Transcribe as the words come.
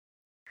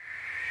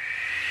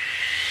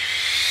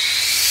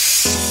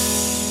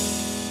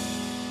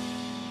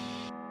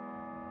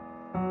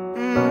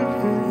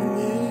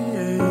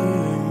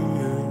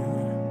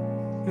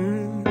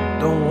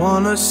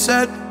never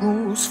set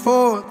rules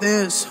for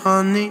this,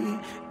 honey,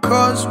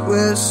 'cause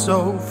we're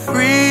so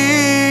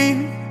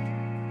free.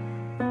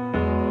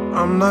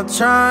 I'm not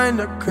trying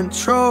to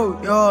control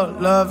your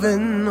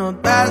loving, no,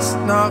 that's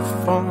not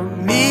for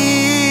me.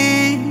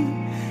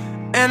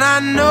 And I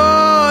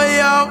know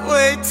you're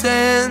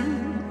waiting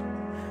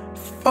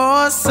for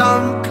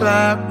some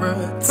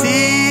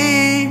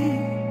clarity,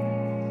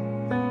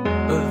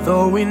 but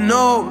though we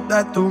know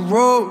that the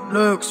road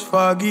looks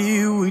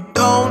foggy, we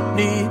don't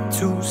need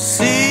to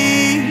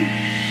see,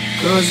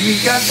 'cause we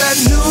got that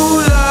new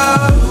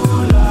love,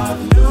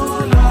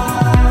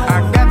 I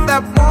got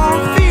that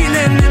warm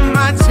feeling in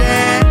my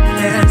chest.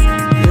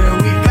 Yeah,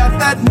 we got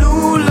that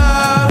new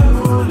love.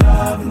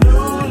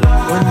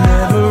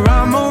 Whenever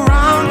I'm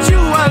around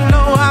you, I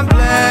know I'm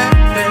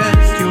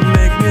blessed. You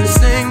make me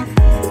sing,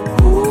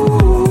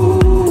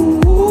 ooh,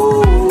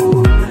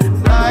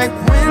 like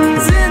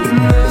winds in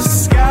the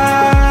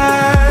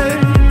sky.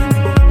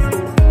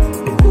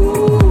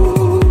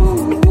 Ooh,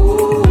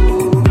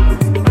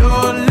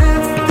 you're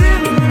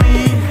lifting me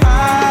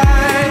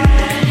high.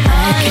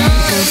 I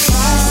can't go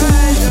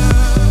faster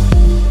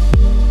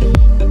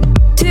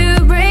to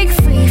break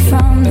free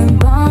from the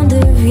bond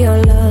of your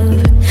love,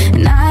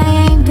 and I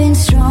ain't been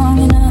strong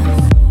enough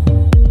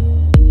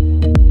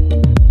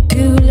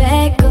to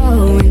let go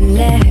and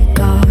let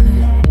God.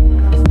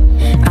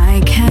 I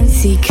can't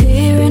see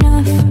clear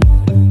enough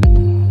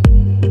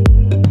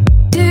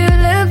to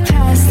look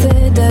past the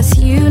dust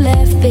you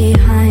left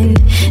behind,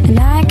 and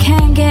I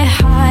can't get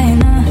high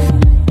enough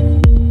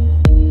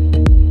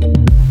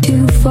to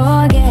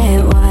forget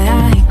why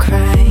I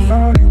cry.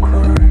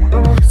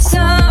 So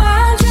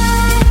I'll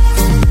drive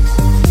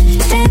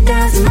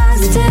 10,000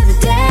 miles into the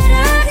dead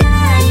of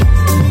night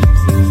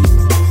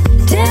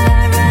till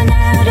I run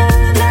out of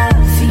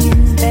love for you,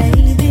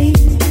 baby.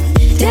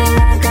 Till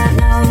I got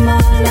no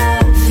more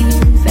love for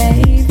you,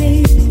 baby.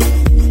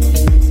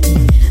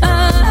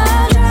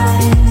 I'll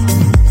drive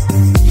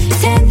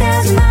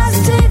 10,000 miles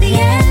into the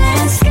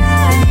endless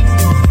sky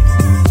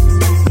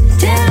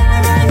till I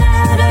run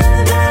out of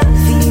love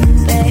for you,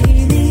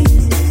 baby.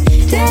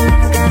 Till I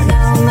got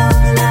no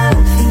more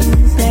love for you,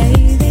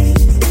 baby.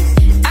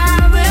 I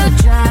will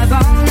drive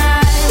all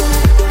night.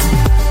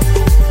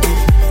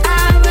 I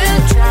will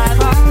drive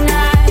all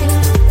night.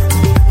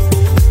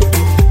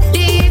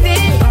 Leave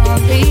it all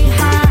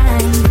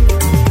behind.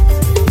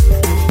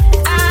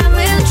 I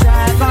will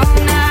drive all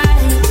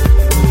night.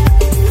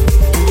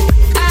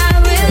 I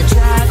will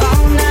drive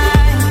all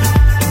night.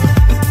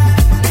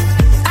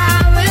 I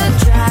will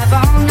drive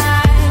all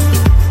night.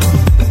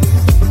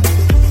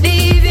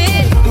 Leave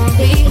it all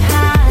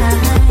behind.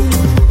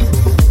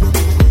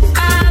 I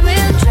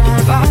will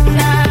drive all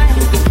night.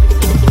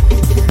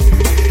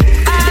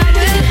 I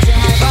will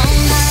drive all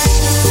night.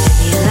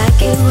 You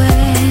like it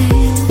when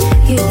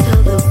you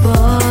tell the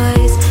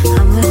boys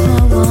I'm with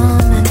my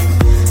woman,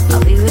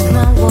 I'll be with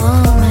my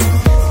woman.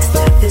 This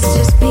life has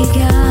just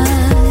begun.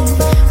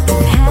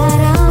 We've had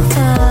our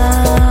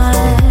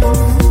fun.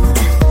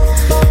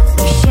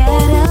 We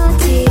shed our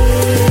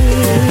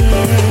tears.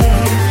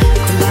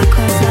 Kumba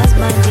cosas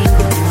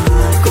mandingo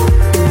mago.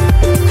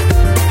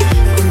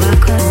 Kumba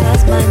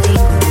cosas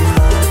mandingo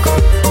mago.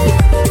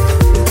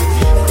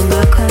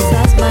 Kumba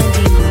cosas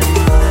mandingo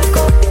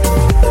mago.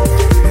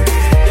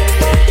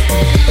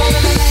 Never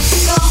gonna let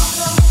you go.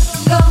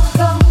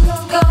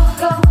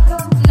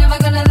 Never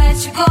gonna let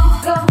you go.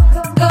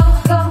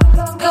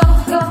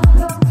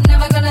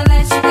 Never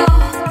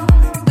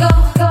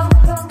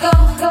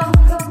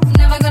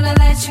gonna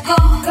let you go.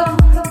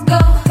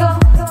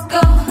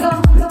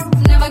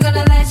 Never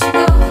gonna let you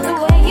go. The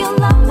way you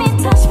love me,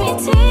 touch me,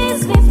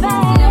 tease me,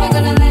 babe. Never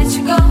gonna let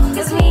you go.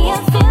 Gives me a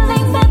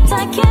feeling that I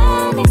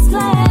can't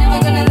explain. Never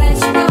gonna let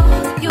you go.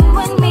 You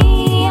and me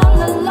all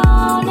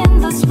alone in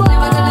this world.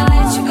 Never gonna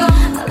let you go.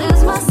 I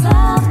lose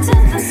myself to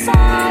the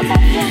sound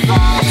of your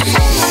voice.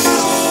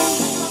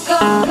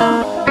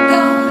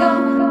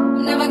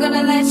 Never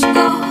gonna let you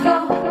go.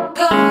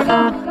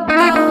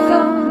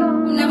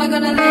 Never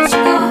gonna let you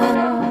go.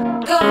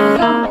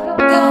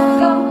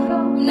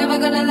 Never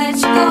gonna let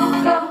you go.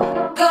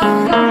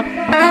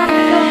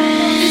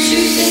 The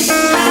truth is, I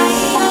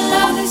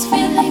love these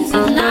feelings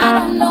and I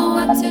don't know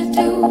what to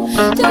do.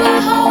 Do I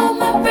hold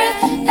my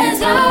breath as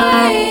I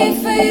wait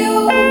for you?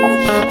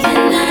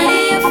 Can I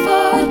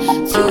afford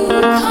to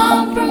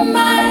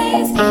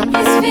compromise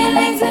these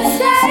feelings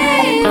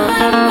inside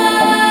my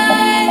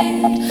mind?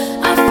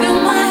 I feel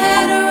my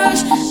head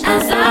rush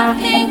as I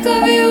think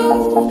of you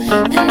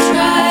and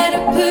try to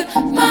put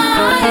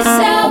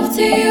myself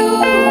to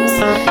use.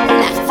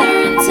 Laughter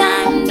and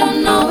time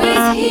don't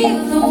always heal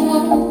the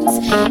wounds.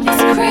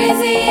 It's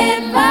crazy,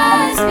 it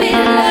must be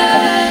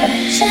love.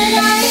 Should I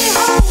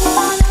hold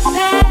on to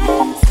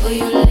past? Will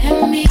you let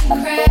me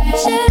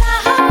crash? Should I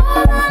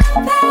hold on to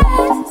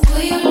past?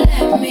 Will you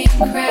let me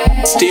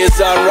crash? Stays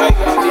alright.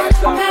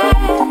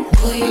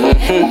 Will you let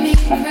me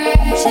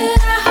crash?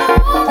 Should I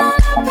hold on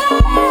to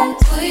past?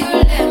 Will you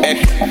let me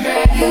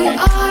crash? You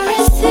are a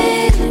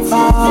citizen,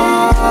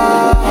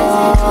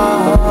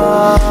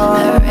 a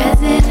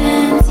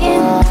resident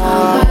in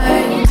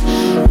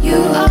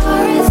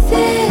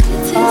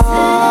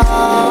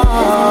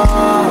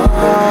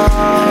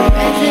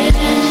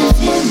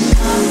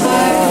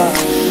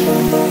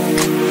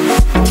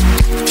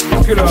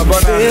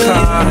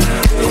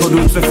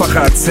se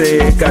fagatse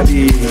ka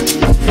di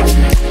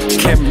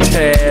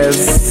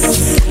chemtrails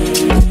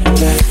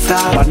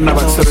banna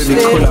ba tsere di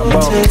cooler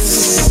box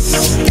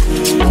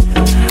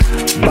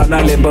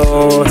bana le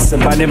bo se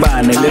bane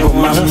le bo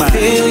mama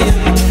ke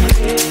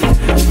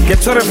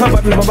tsere fa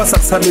banna ba sa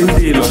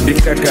tsabindilo di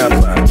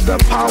kakapa the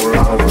power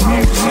of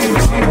music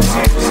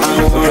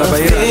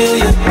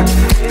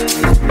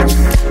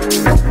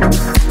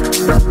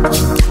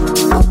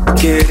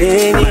Get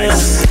in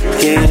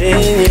you.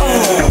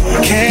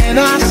 Can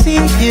I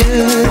see you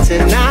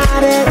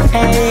tonight at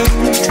 8?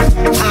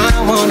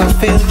 I wanna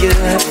feel you,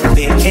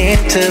 be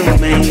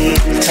intimate.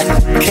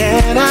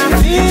 Can I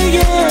feel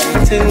you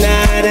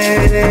tonight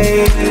at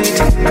 8?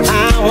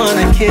 I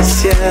wanna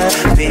kiss you,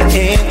 be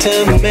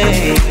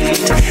intimate.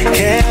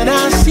 Can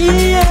I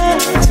see you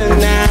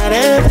tonight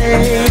at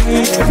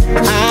 8?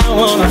 I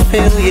wanna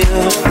feel you,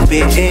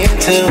 be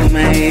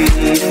intimate.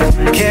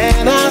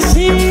 Can I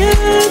see you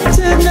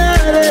tonight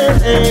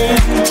at 8?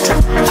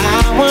 I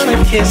wanna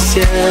kiss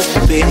you,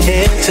 be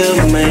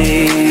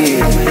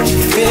intimate.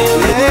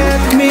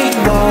 Let me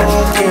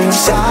walk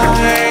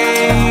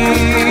inside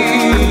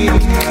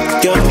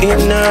your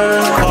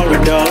inner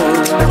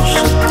corridors.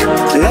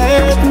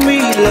 Let me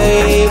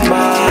lay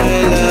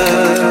my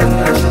love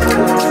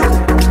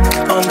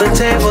on the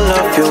table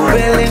of your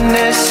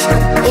willingness.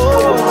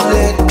 Oh,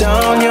 let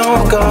down your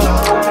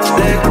guard,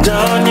 let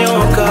down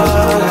your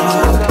guard,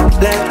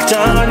 let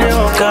down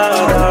your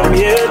guard. I'm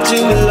here to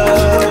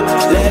love.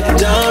 Let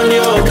down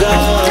your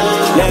guard,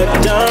 let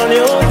down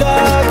your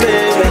guard,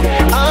 baby.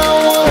 I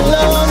wanna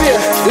love you.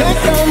 Let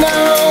down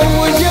now,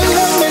 would you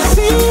let me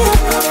see you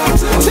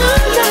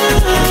tonight?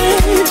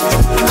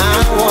 I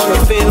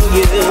wanna feel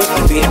you,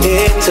 be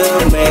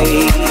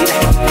intimate.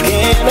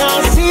 Can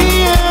I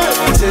see you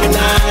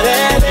tonight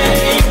at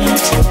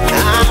 8?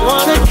 I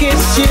wanna kiss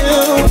you,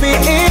 be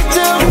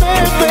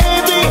intimate,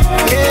 baby.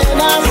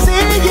 Can I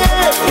see you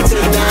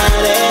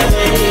tonight at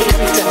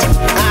 8?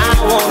 I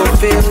wanna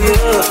feel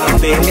you,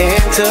 be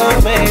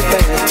intimate,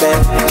 baby.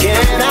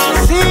 Can I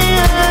see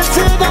you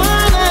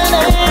tonight at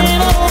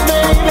 8? Oh,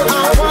 baby, I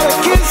wanna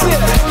kiss you.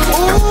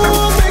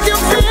 Ooh, make you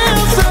feel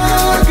so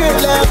good.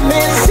 Let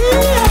me see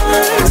you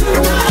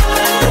tonight.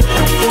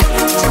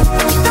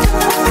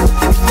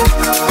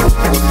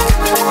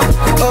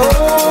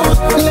 Oh,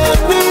 let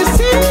me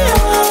see you.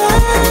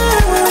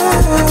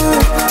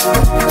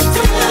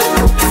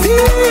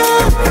 Feel you,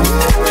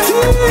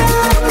 feel you,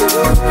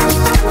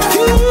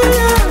 feel you.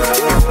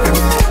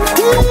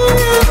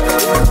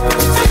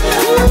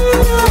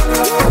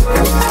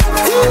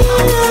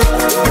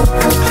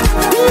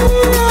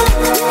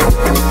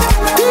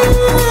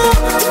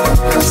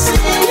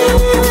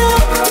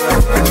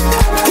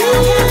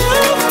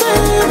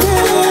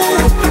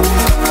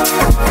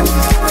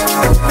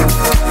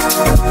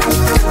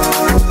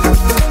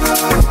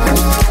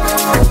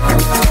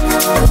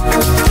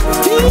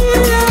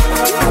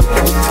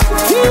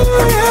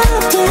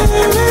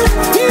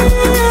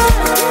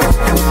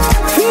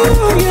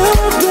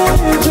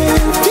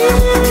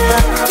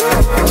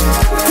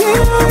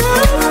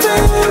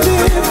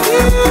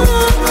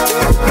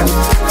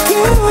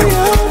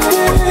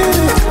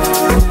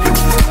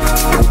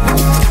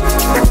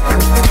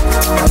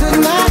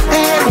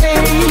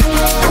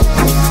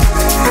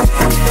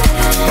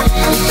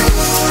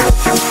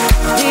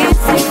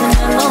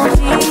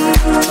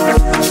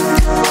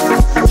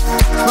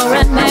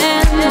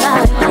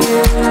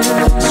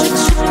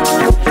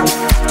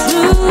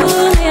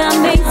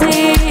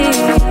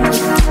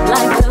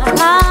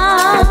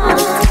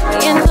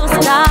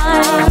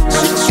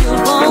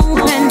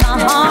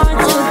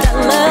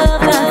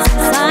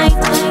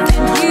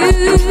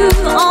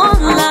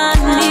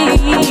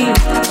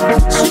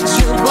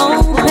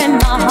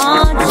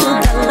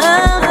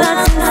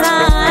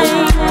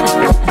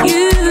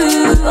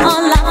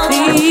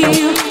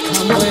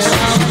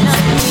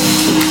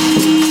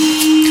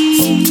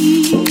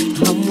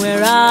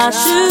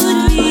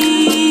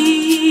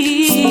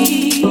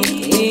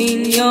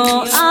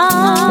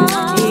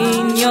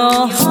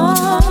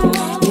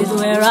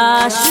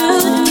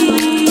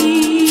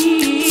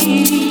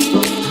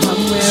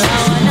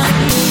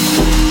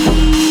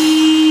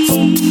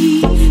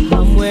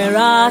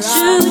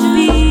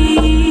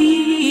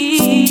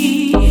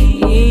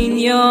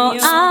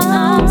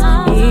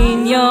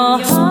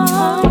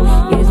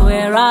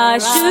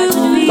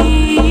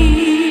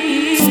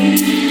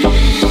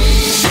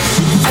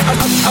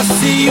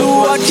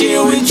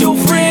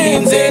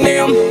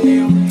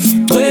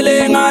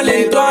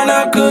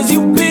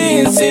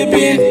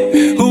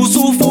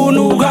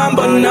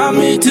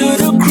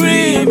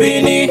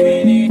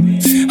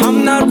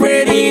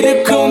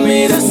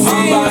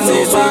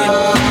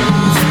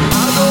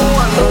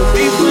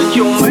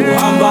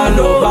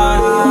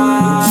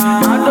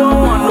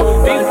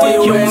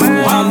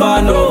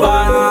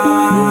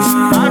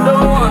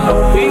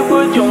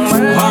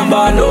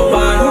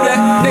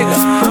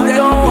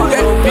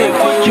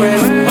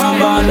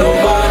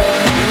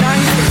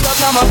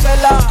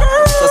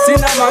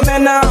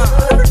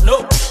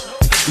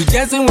 We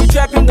dancing, we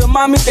trapping, the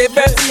mommy they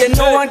fancy and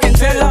no one can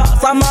tell her.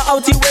 Sama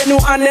outie when you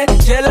ane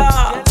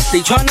jela. They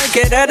tryna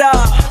get at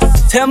her.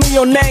 Tell me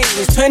your name,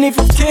 it's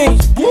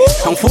 2015.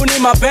 I'm fooling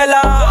my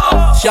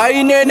bella.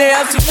 Shine nene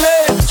as you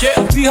play.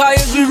 We high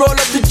as we roll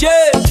up the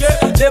jet.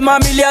 Le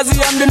mami liazi,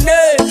 I'm the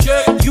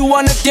net. You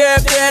wanna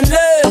dab and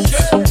let.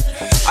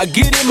 I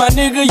get it, my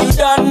nigga, you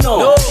don't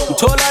know.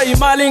 Tola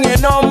imaling a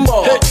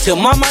number. Till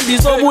mama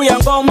disobu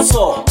yang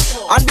gomso.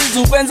 And this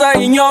upenza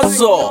in your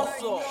soul.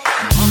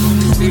 I'm on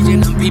the stage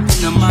and I'm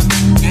peeping the mommy.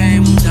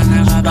 Game,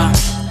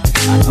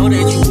 I know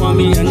that you want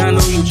me and I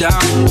know you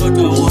down. Go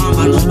to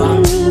Wamba Nova.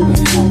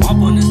 Up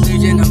on the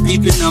stage and I'm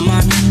peeping the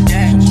mommy.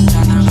 Game,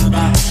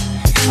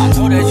 I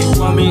know that you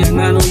want me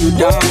and I know you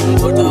down.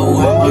 Go to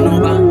Wamba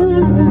Nova.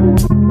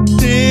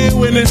 Still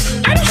winning.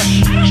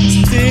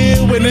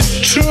 Still when it's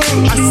true,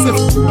 I said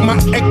my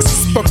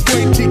exes, but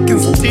wait, she can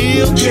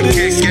still get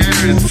it.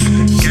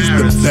 She's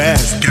the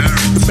best,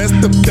 the best,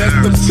 the best,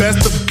 the best,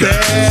 the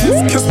best.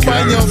 Kiss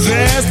by your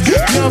vest,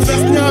 your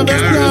vest, your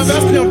vest, your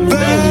vest, your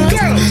vest.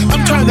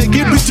 I'm trying to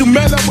give it to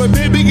mellow, but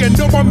baby, and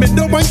no one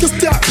can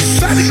stop.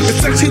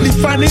 It's actually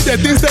funny the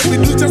things that we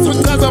do just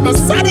because of a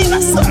sunny.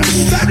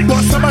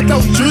 But somebody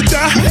don't do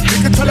that.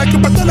 You can tell like a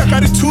battle, I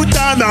got it too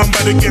down. Now I'm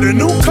about to get a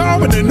new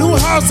car and a new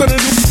house and a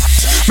new.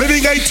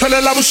 Maybe I tell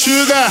a lot of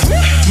sugar,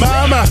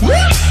 mama.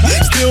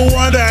 Still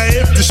wonder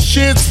if the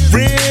shit's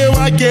real.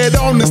 I get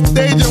on the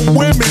stage and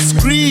women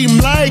scream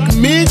like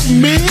me.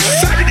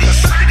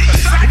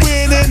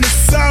 Went into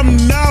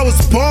something I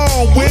was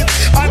born with.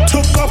 I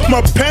took off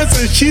my pants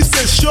and she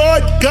said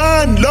short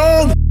gun,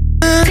 long.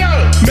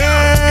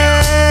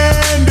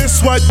 Man,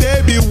 this what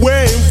they be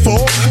waiting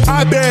for.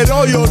 I bet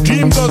all your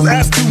dream goes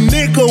ask you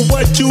nigga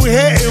what you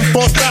hating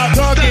for. Stop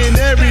talking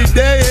every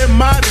day in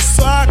my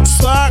sock,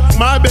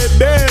 my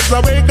babies. I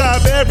wake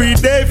up every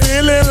day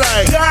feeling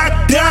like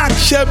Doc,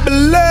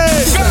 Chevrolet,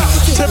 Doc,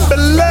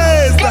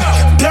 Chevrolet,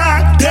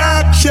 Doc,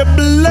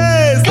 Chevrolet,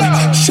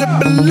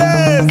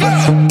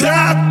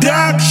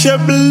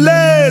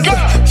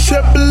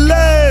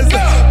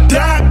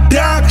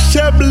 Doc,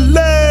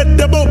 Chevrolet,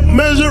 double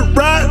measure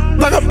right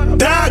like a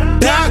Doc,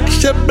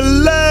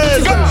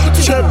 Chevrolet, Doc,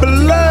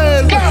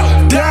 Chevrolet,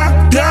 Doc,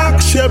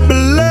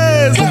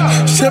 Chevrolet,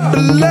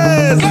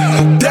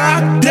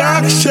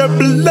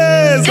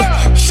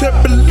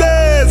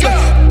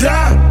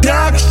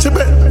 Doc,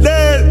 Chevrolet.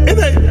 It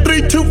ain't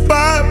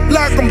 325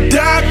 like I'm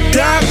Doc,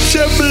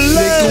 Chevrolet.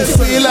 They gon'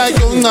 feel like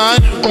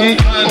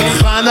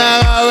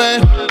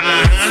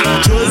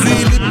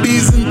Josie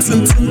Lippies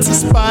and Tintin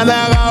Spana.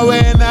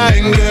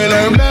 Girl, I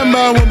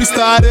remember when we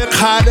started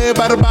Khale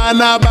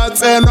Barbana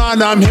Batsen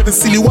on. I'm having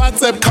silly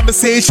WhatsApp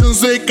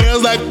conversations with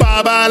girls like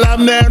Baba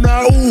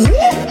Lamnena. Ooh,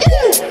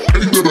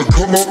 ain't that a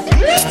come up?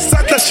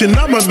 Saka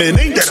Shinama, man,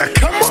 ain't that a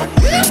come up?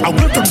 I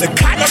went from the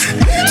Kala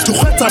to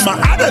Huatama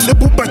Ada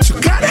Lebu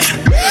Bachukara.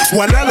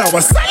 Walala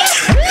Wasala.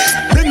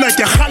 Then I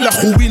get Hala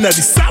Huina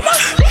the summer.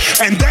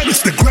 And that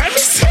is the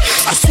Grammys.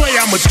 I swear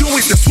I'ma do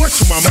it, that's what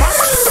to my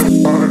mama.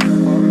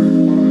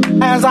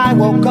 As I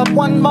woke up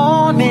one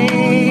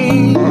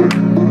morning,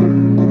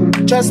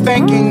 just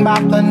thinking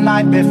about the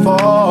night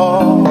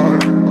before,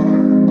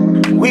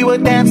 we were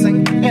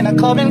dancing in a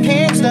club in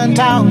Kingston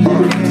town,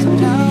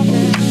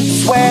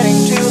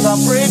 sweating to the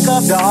break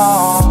of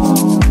dawn.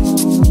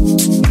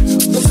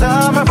 The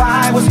summer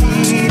vibe was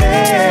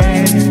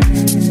heated,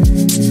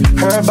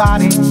 her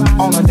body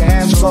on the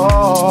dance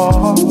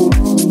floor.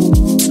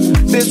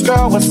 This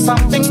girl was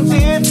something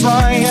different,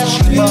 yes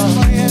she was.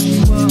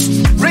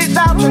 Reached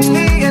out to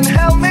me and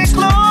held me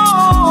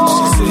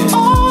close.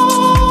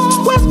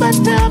 Oh, whisper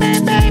to me,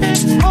 baby,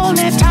 hold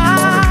me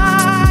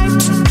tight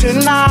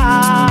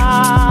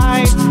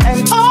tonight.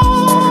 And oh,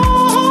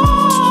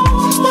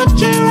 put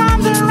your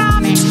arms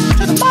around me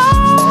to the morning.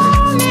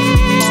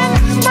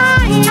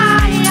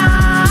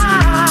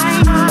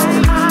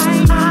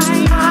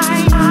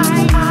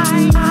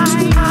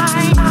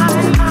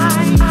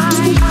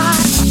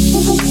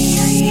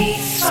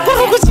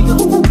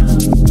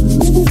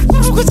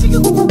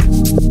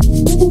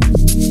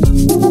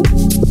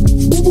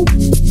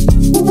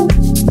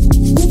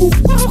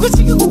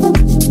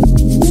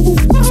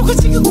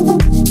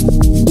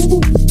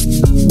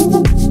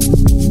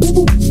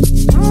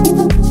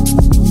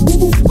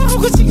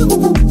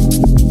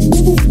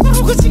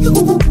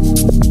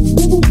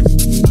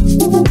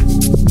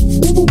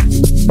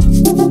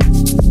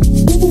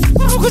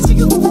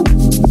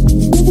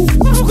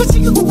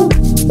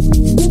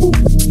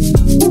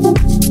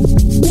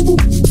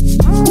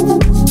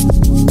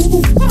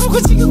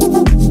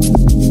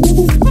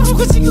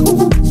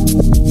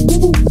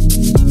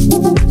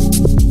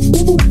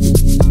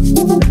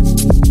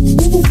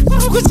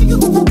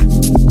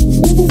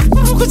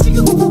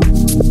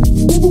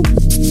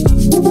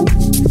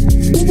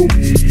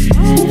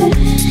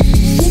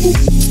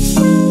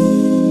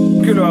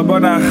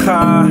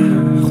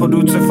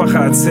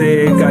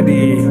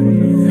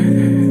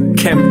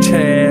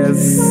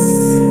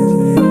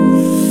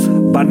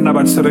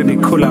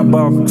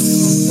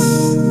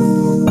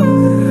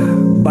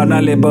 Bana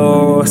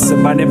lebo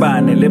sebane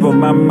bane lebo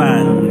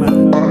mamang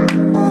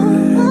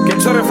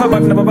re fa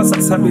banna ba ba sa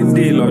tshabeng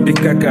dilo di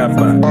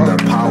kakapa The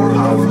power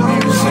of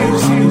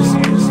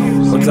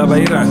music. o tla ba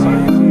irang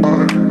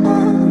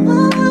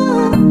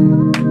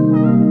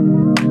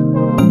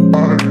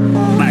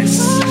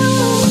nice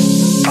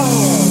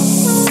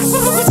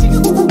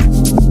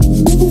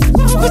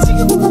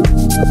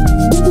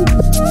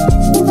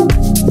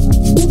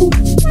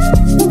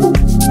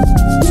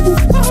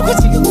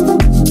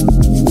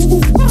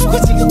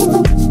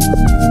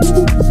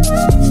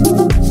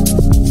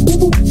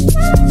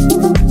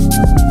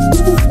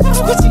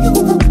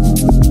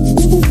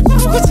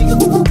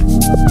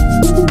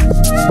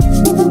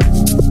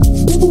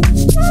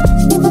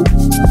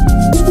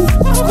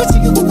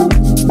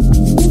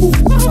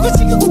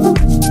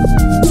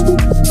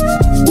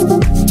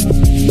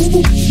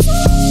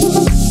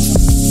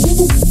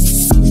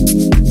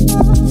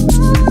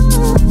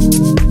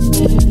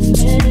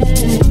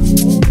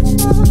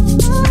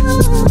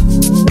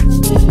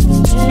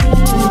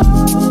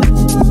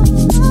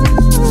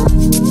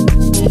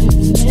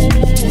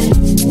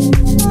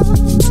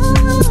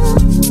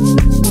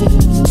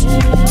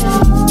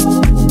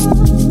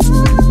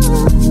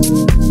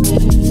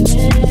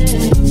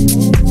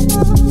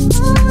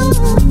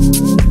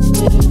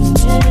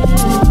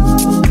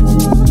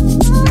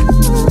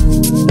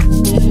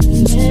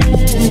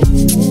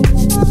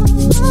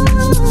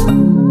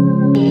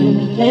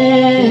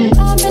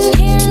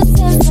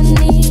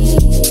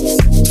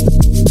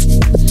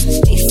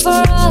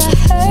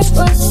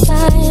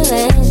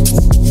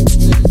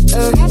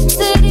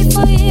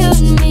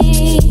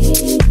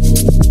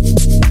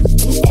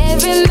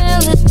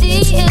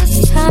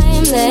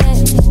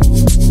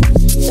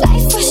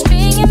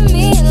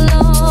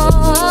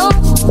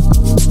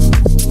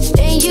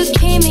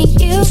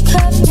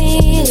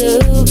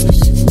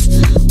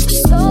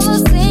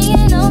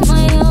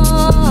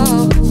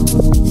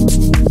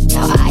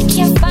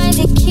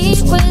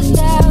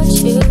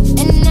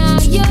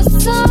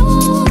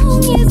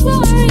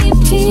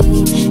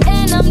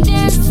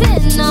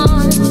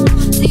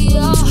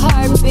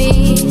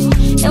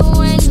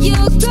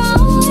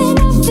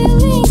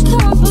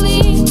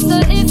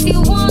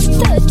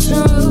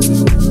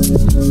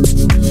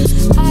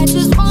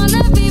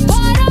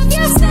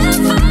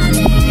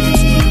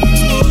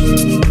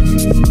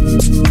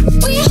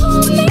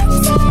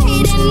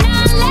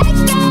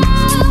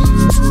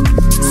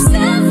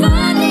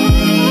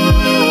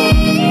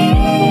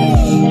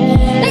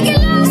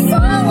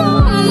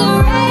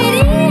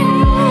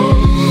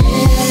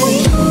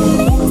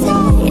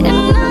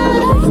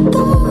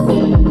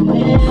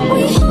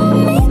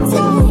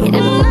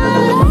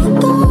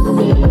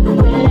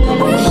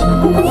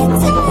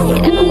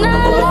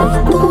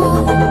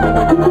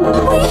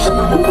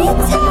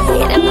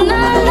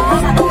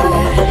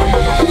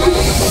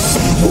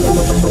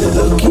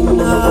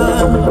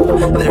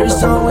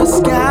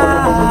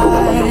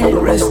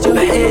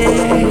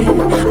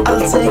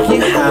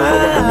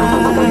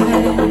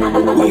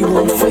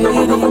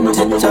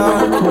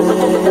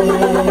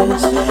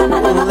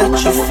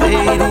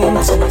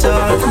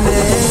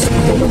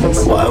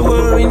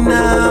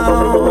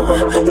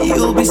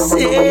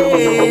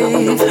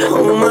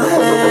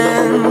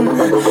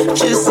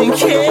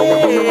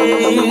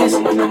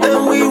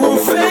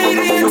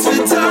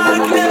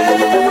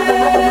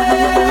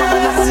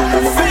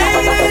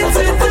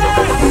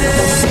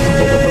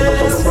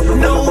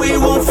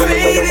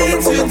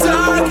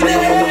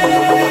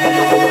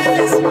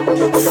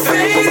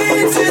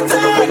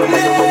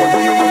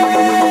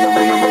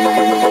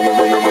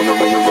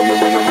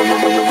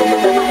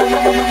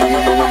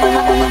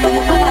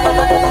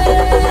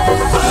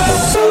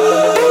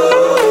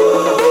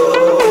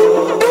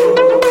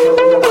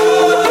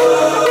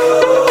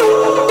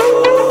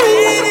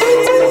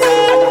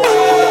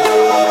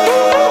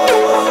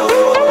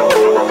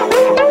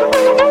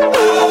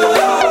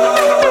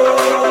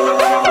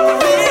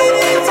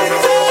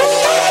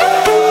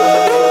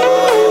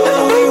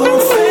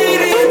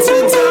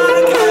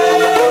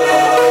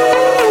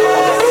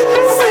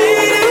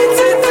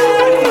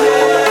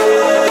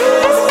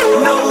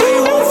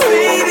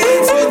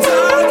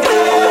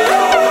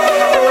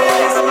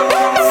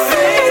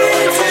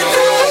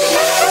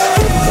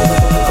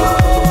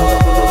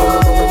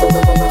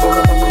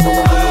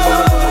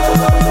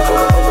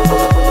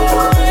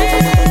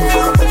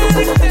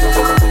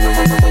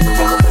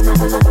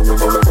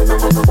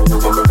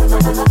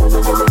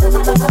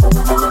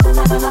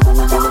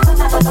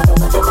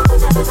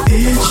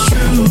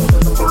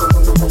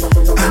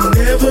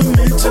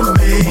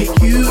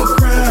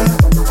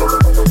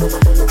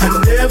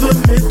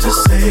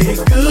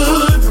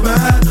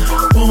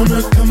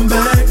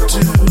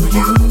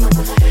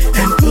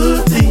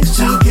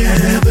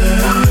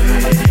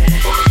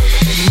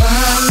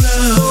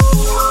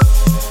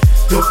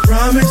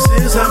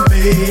promises I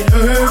made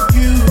her.